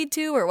going to lead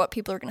to or what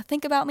people are going to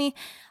think about me.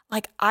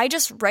 I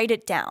just write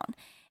it down.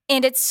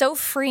 And it's so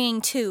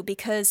freeing too,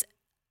 because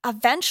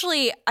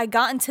eventually I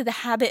got into the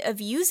habit of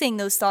using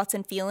those thoughts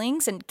and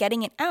feelings and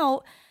getting it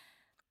out.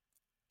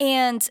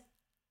 And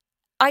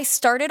I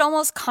started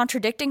almost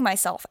contradicting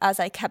myself as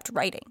I kept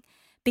writing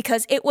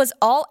because it was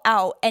all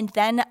out. And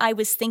then I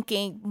was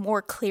thinking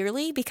more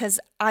clearly because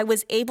I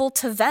was able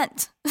to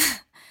vent.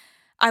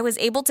 I was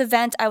able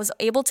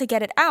to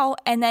get it out.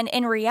 And then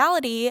in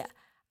reality,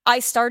 I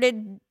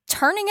started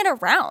turning it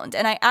around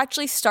and I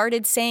actually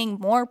started saying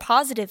more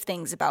positive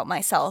things about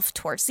myself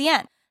towards the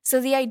end.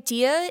 So the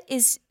idea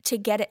is to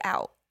get it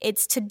out.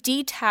 It's to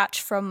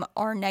detach from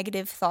our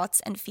negative thoughts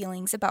and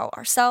feelings about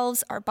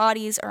ourselves, our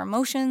bodies, our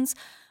emotions,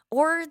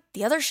 or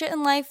the other shit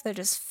in life that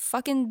just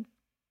fucking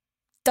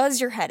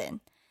does your head in.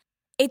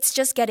 It's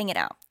just getting it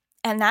out.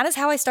 And that is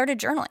how I started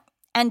journaling.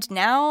 And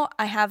now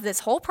I have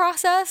this whole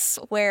process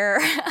where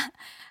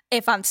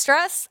if I'm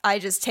stressed, I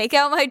just take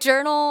out my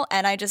journal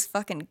and I just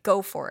fucking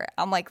go for it.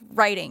 I'm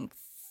writing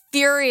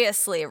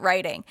furiously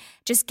writing,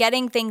 just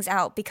getting things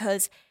out,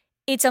 because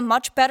it's a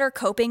much better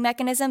coping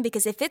mechanism,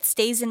 because if it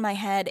stays in my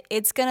head,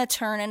 it's going to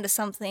turn into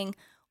something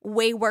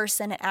way worse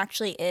than it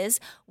actually is.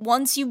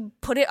 Once you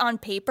put it on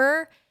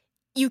paper,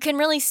 you can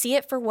really see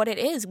it for what it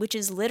is, which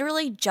is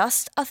literally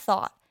just a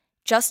thought,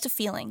 just a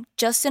feeling,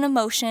 just an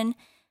emotion,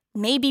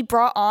 maybe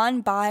brought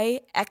on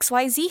by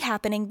XYZ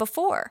happening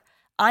before.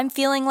 I'm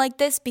feeling like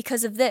this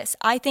because of this.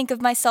 I think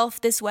of myself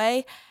this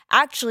way,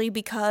 actually,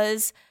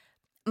 because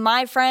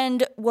my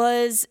friend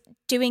was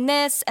doing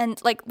this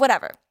and like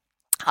whatever.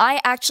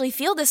 I actually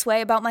feel this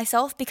way about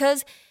myself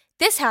because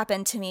this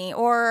happened to me,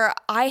 or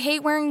I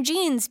hate wearing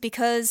jeans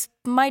because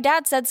my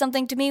dad said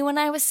something to me when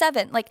I was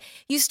 7. Like,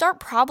 you start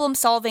problem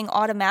solving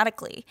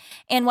automatically.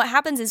 And what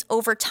happens is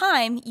over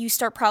time, you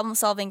start problem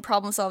solving.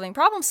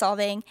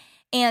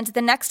 And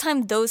the next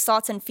time those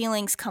thoughts and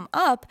feelings come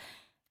up,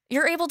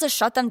 you're able to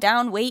shut them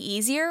down way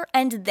easier.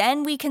 And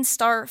then we can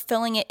start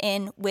filling it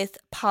in with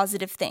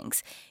positive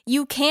things.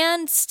 You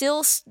can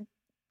still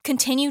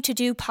continue to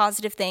do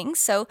positive things.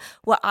 So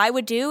what I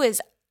would do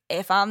is,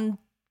 if I'm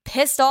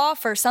pissed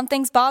off or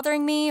something's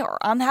bothering me or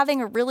I'm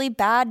having a really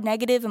bad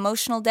negative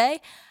emotional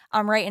day,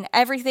 I'm writing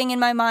everything in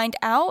my mind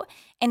out.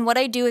 And what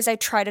I do is I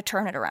try to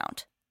turn it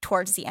around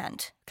towards the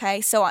end.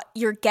 Okay, so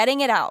you're getting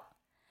it out.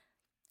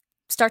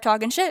 Start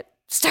talking shit,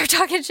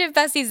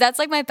 besties. That's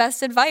like my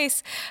best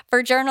advice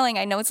for journaling.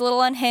 I know it's a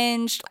little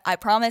unhinged. I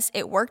promise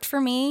it worked for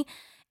me.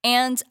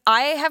 And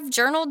I have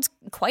journaled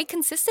quite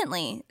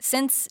consistently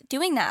since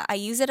doing that. I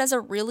use it as a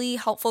really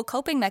helpful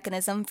coping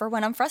mechanism for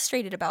when I'm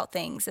frustrated about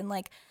things. And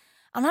like,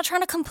 I'm not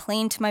trying to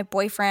complain to my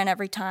boyfriend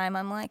every time.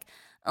 I'm like,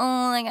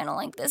 oh, like, I don't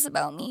like this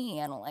about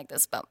me. I don't like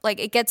this about,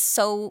 like, it gets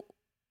so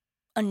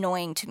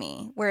annoying to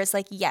me. Whereas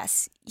like,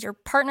 yes, your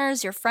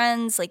partners, your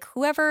friends, like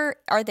whoever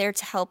are there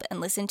to help and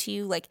listen to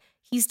you, like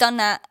he's done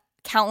that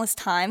countless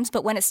times.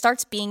 But when it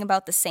starts being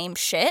about the same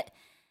shit,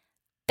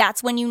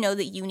 that's when you know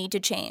that you need to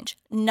change.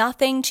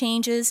 Nothing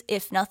changes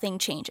if nothing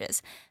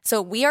changes. So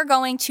we are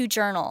going to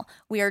journal.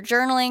 We are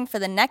journaling for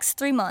the next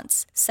 3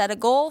 months. Set a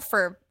goal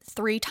for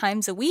 3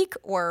 times a week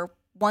or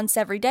once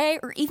every day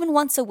or even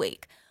once a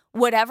week.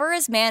 Whatever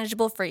is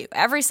manageable for you.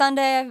 Every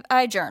Sunday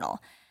I journal.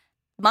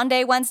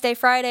 Monday, Wednesday,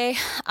 Friday,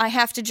 I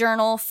have to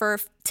journal for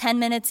 10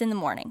 minutes in the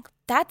morning.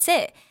 That's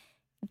it.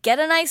 Get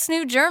a nice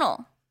new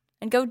journal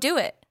and go do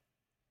it.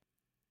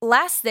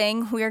 Last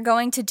thing we are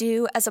going to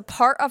do as a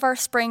part of our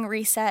spring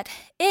reset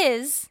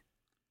is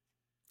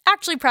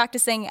actually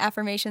practicing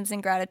affirmations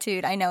and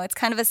gratitude. I know it's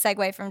kind of a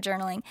segue from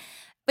journaling,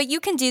 but you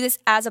can do this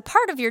as a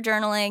part of your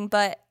journaling,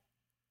 but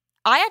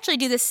I actually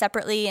do this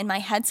separately in my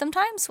head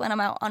sometimes when I'm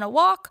out on a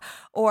walk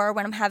or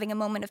when I'm having a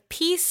moment of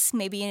peace,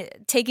 maybe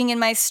taking in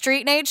my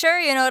street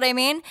nature, you know what I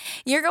mean?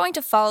 You're going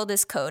to follow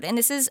this code. And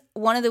this is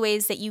one of the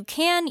ways that you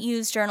can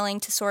use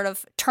journaling to sort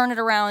of turn it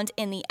around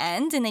in the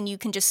end. And then you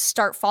can just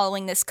start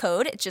following this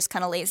code. It just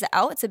kind of lays it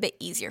out. It's a bit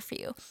easier for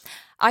you.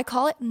 I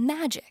call it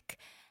magic.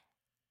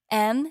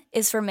 M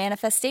is for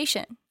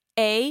manifestation.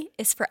 A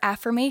is for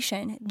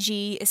affirmation.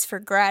 G is for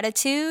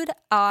gratitude.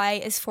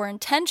 I is for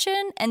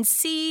intention. And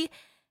C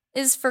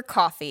is for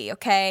coffee,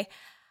 okay?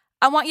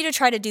 I want you to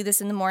try to do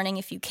this in the morning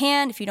if you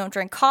can. If you don't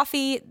drink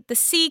coffee, the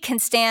C can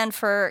stand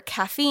for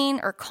caffeine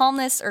or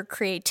calmness or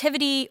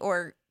creativity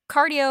or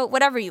cardio,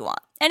 whatever you want.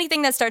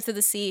 Anything that starts with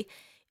a C,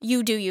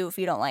 you do you if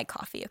you don't like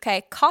coffee,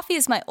 okay? Coffee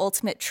is my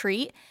ultimate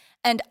treat,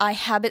 and I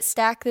habit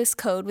stack this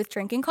code with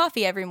drinking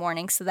coffee every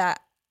morning so that,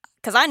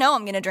 because I know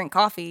I'm going to drink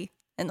coffee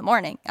in the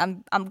morning.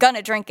 I'm going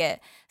to drink it.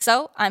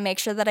 So I make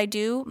sure that I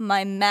do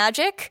my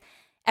magic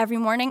every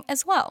morning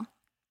as well.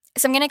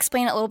 So I'm going to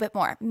explain it a little bit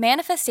more.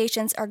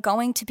 Manifestations are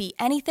going to be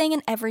anything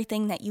and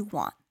everything that you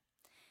want.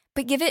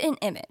 But give it an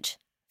image.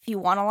 If you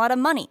want a lot of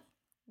money,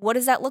 what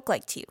does that look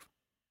like to you?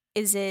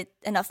 Is it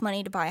enough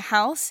money to buy a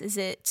house? Is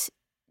it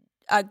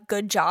a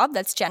good job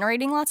that's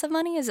generating lots of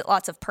money? Is it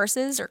lots of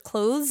purses or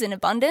clothes in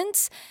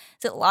abundance?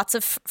 Is it lots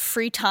of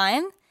free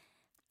time?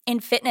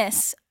 In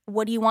fitness,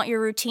 what do you want your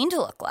routine to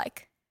look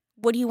like?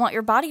 What do you want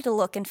your body to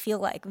look and feel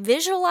like?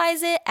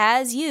 Visualize it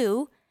as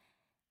you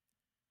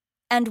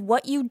and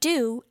what you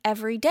do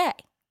every day.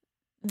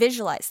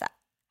 Visualize that.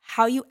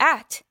 How you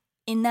act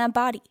in that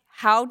body.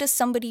 How does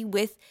somebody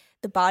with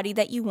the body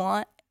that you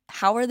want,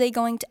 how are they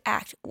going to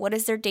act? What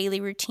is their daily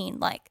routine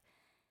like?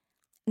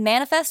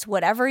 Manifest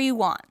whatever you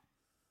want.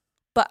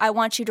 But I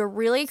want you to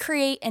really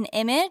create an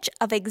image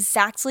of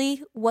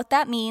exactly what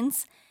that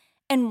means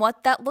and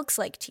what that looks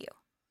like to you.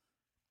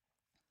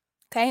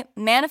 Okay,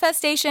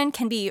 manifestation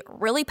can be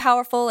really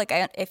powerful. Like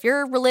if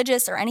you're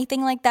religious or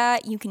anything like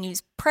that, you can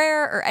use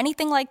prayer or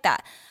anything like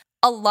that.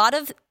 A lot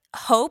of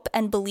hope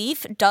and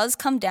belief does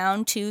come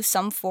down to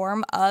some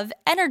form of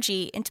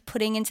energy into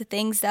putting into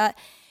things that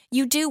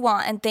you do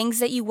want and things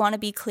that you want to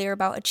be clear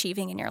about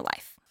achieving in your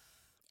life.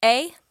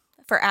 A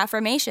for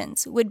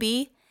affirmations would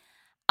be,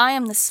 I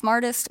am the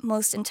smartest,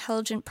 most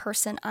intelligent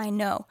person I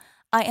know.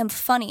 I am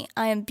funny,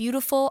 I am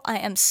beautiful, I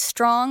am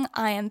strong,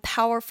 I am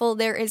powerful,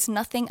 there is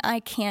nothing I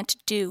can't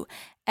do.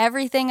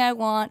 Everything I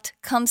want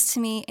comes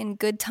to me in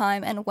good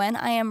time and when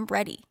I am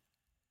ready.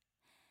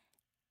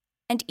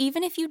 And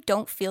even if you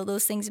don't feel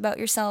those things about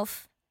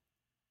yourself,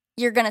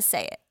 you're going to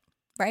say it,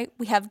 right?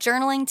 We have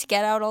journaling to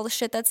get out all the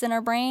shit that's in our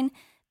brain.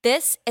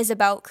 This is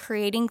about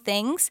creating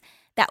things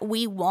that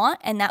we want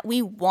and that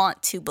we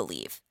want to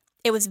believe.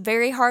 It was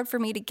very hard for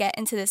me to get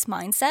into this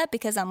mindset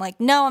because I'm like,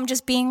 no, I'm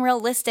just being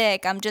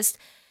realistic. I'm just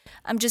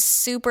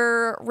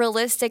super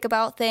realistic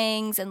about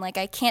things, and like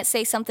I can't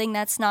say something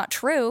that's not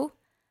true.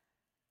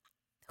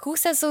 Who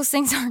says those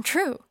things aren't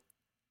true?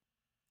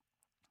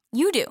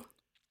 You do.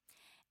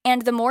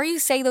 And the more you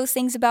say those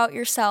things about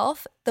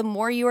yourself, the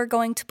more you are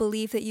going to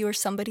believe that you are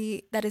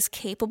somebody that is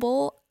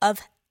capable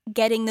of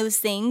getting those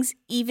things,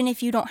 even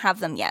if you don't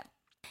have them yet.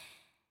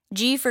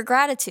 G for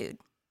gratitude.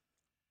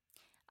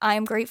 I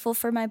am grateful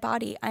for my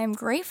body. I am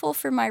grateful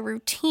for my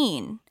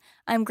routine.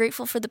 I'm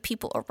grateful for the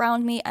people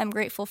around me. I'm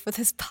grateful for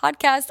this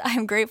podcast. I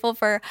am grateful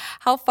for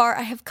how far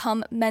I have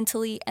come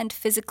mentally and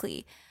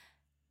physically.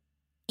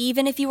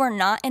 Even if you are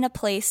not in a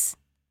place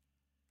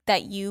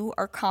that you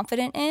are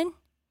confident in,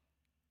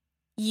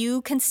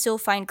 you can still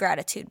find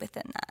gratitude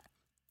within that.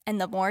 And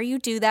the more you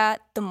do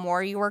that, the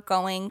more you are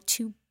going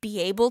to be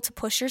able to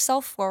push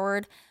yourself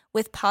forward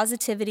with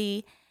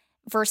positivity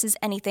versus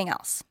anything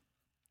else.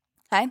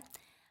 Okay?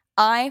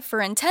 I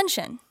for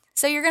intention.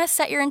 So you're going to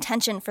set your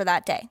intention for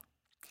that day.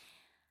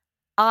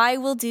 I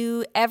will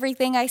do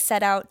everything I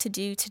set out to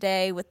do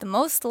today with the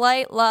most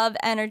light, love,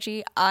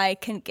 energy I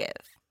can give.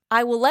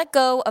 I will let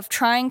go of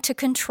trying to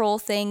control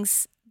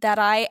things that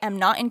I am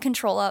not in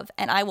control of,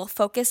 and I will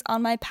focus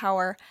on my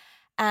power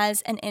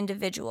as an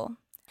individual.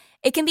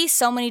 It can be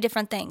so many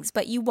different things,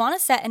 but you want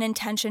to set an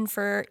intention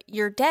for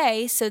your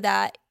day so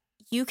that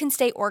you can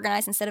stay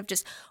organized instead of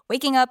just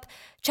waking up,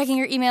 checking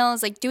your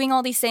emails, like doing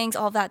all these things,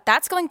 all of that.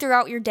 That's going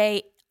throughout your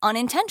day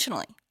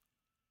unintentionally.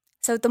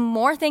 So the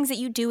more things that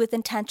you do with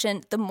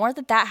intention, the more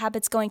that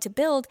habit's going to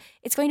build,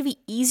 it's going to be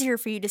easier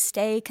for you to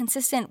stay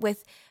consistent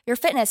with your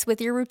fitness,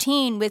 with your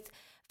routine, with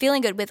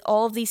feeling good, with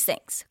all of these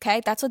things,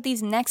 okay? That's what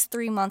these next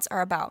 3 months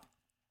are about.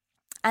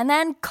 And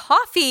then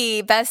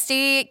coffee,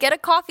 bestie. Get a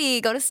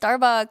coffee, go to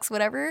Starbucks,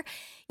 whatever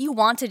you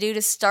want to do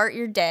to start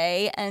your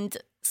day and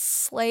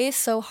slay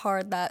so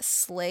hard that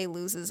slay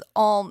loses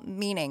all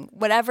meaning.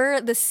 Whatever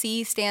the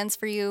C stands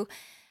for you,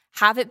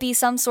 have it be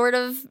some sort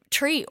of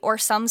treat or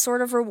some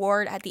sort of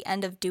reward at the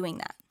end of doing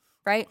that,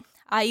 right?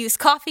 I use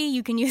coffee.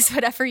 You can use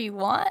whatever you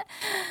want.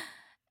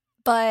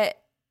 But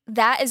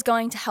that is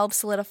going to help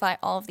solidify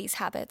all of these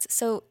habits.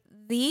 So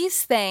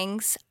these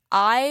things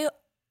I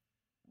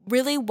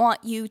really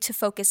want you to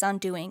focus on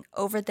doing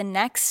over the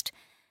next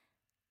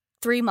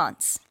 3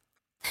 months.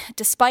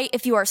 Despite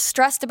if you are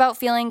stressed about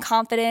feeling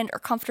confident or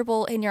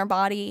comfortable in your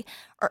body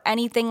or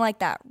anything like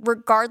that,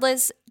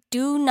 regardless,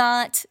 do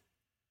not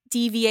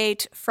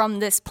deviate from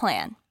this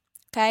plan,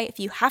 okay? If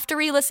you have to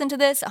re-listen to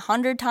this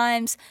 100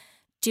 times,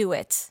 do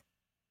it.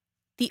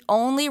 The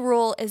only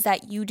rule is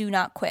that you do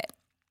not quit.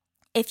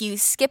 If you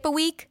skip a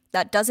week,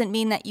 that doesn't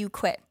mean that you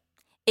quit.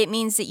 It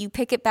means that you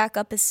pick it back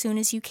up as soon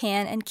as you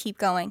can and keep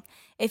going.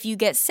 If you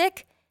get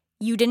sick,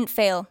 you didn't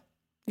fail.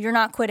 You're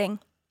not quitting.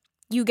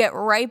 You get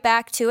right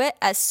back to it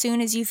as soon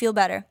as you feel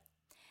better.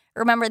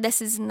 Remember,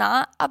 this is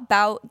not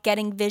about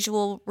getting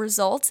visual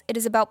results. It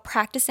is about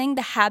practicing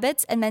the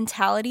habits and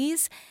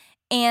mentalities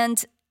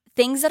and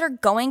things that are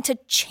going to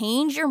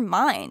change your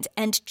mind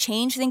and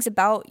change things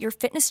about your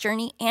fitness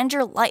journey and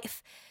your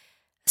life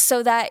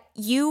so that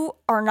you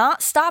are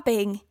not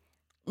stopping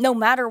no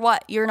matter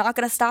what. You're not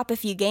going to stop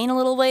if you gain a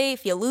little weight,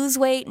 if you lose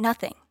weight,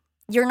 nothing.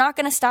 You're not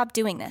going to stop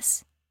doing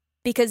this.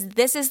 Because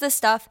this is the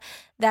stuff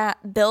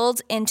that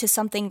builds into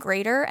something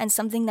greater and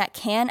something that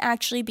can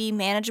actually be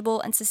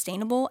manageable and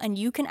sustainable, and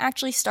you can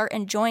actually start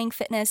enjoying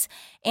fitness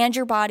and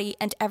your body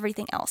and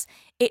everything else.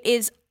 It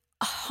is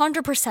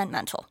 100%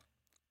 mental.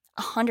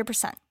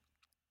 100%.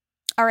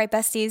 All right,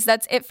 besties,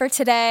 that's it for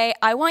today.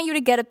 I want you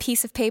to get a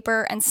piece of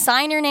paper and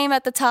sign your name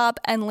at the top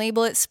and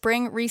label it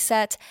Spring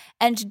Reset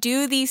and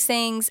do these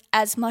things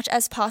as much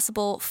as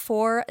possible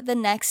for the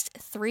next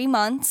 3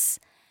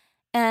 months.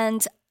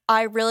 And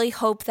I really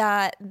hope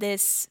that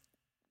this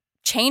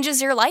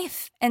changes your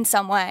life in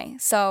some way.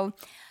 So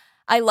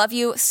I love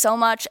you so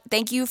much.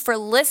 Thank you for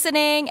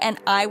listening, and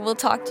I will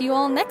talk to you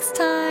all next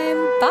time.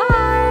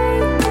 Bye.